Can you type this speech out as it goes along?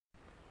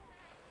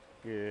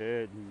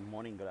Good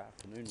morning, good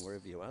afternoon,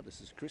 wherever you are. This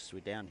is Chris.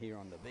 We're down here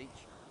on the beach.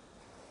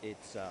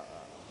 It's a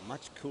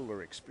much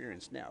cooler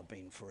experience now,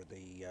 been for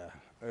the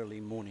early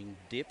morning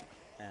dip,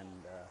 and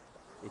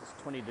it's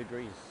 20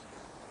 degrees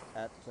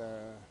at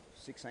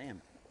 6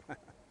 a.m.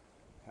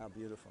 How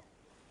beautiful.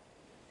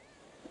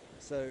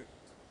 So,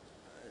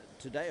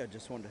 today I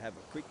just wanted to have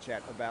a quick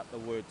chat about the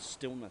word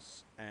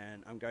stillness,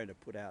 and I'm going to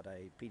put out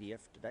a PDF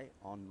today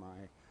on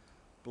my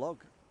blog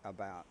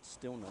about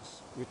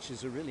stillness, which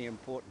is a really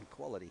important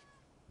quality.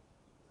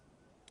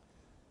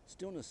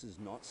 Stillness is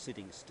not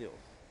sitting still.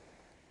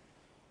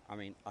 I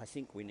mean, I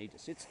think we need to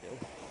sit still,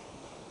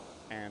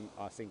 and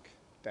I think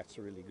that's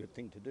a really good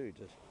thing to do,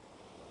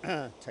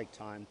 to take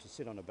time to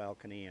sit on a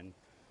balcony and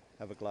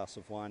have a glass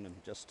of wine and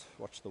just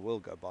watch the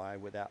world go by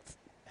without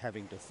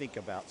having to think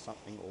about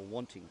something or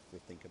wanting to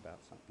think about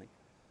something.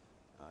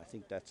 I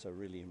think that's a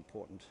really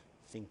important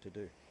thing to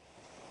do.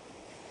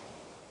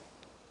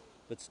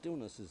 But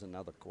stillness is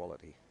another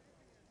quality.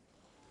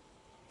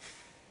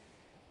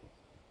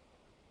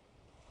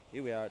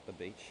 Here we are at the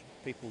beach,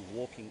 people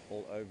walking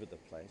all over the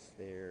place.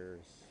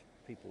 There's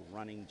people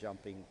running,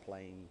 jumping,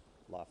 playing,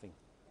 laughing,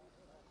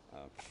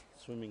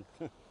 swimming,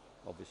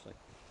 obviously.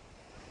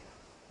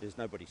 There's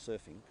nobody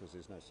surfing because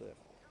there's no surf.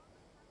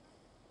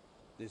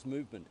 There's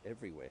movement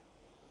everywhere.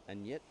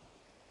 And yet,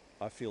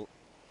 I feel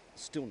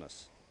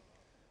stillness.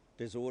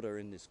 There's order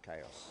in this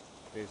chaos.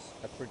 There's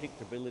a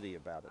predictability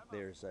about it.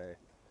 There's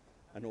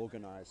an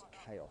organized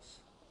chaos.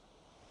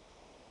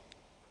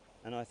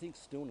 And I think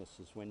stillness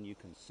is when you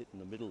can sit in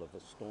the middle of a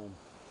storm,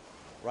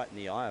 right in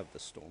the eye of the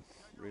storm,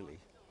 really,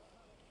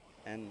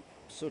 and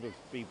sort of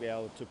be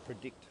able to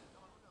predict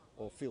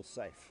or feel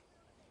safe,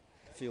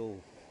 feel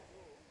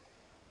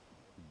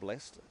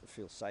blessed,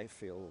 feel safe,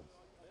 feel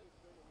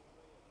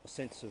a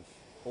sense of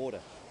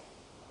order,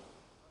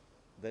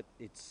 that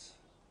it's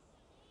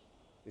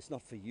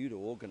not for you to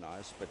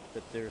organize, but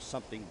that there is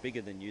something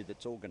bigger than you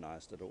that's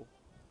organized it all.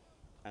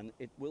 And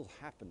it will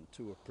happen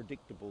to a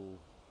predictable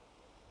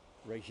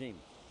regime.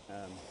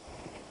 Um,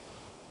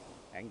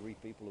 Angry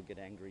people will get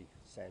angry,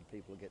 sad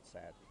people will get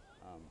sad.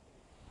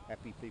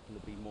 Happy people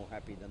will be more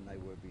happy than they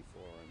were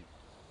before,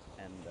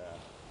 and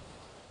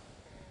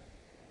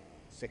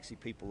sexy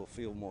people will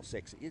feel more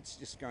sexy. It's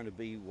just going to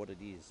be what it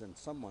is, and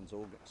someone has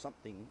organised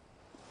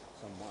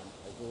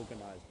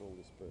all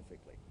this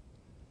perfectly.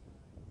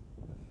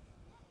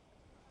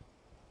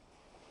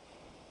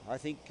 I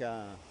think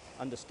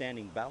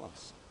understanding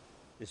balance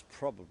is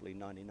probably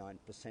 99%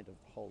 of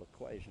the whole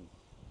equation.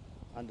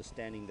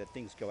 Understanding that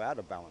things go out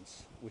of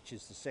balance, which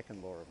is the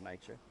second law of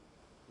nature,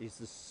 is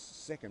the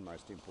second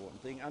most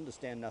important thing.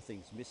 Understand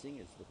nothing's missing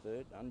is the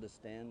third.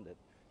 Understand that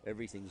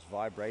everything's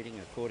vibrating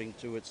according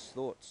to its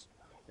thoughts.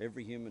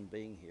 Every human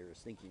being here is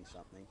thinking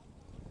something,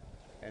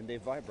 and they're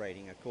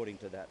vibrating according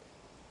to that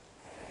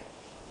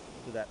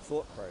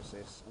thought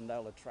process, and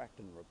they'll attract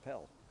and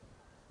repel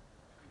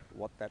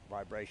what that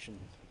vibration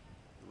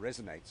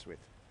resonates with.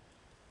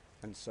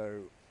 And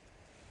so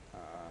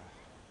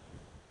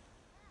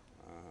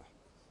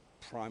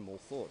primal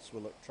thoughts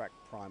will attract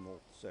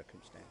primal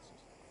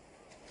circumstances.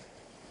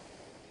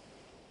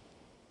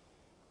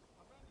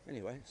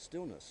 Anyway,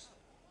 stillness.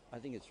 I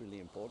think it's really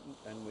important,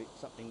 and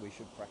something we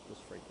should practice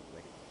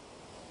frequently.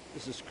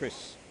 This is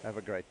Chris. Have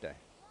a great day.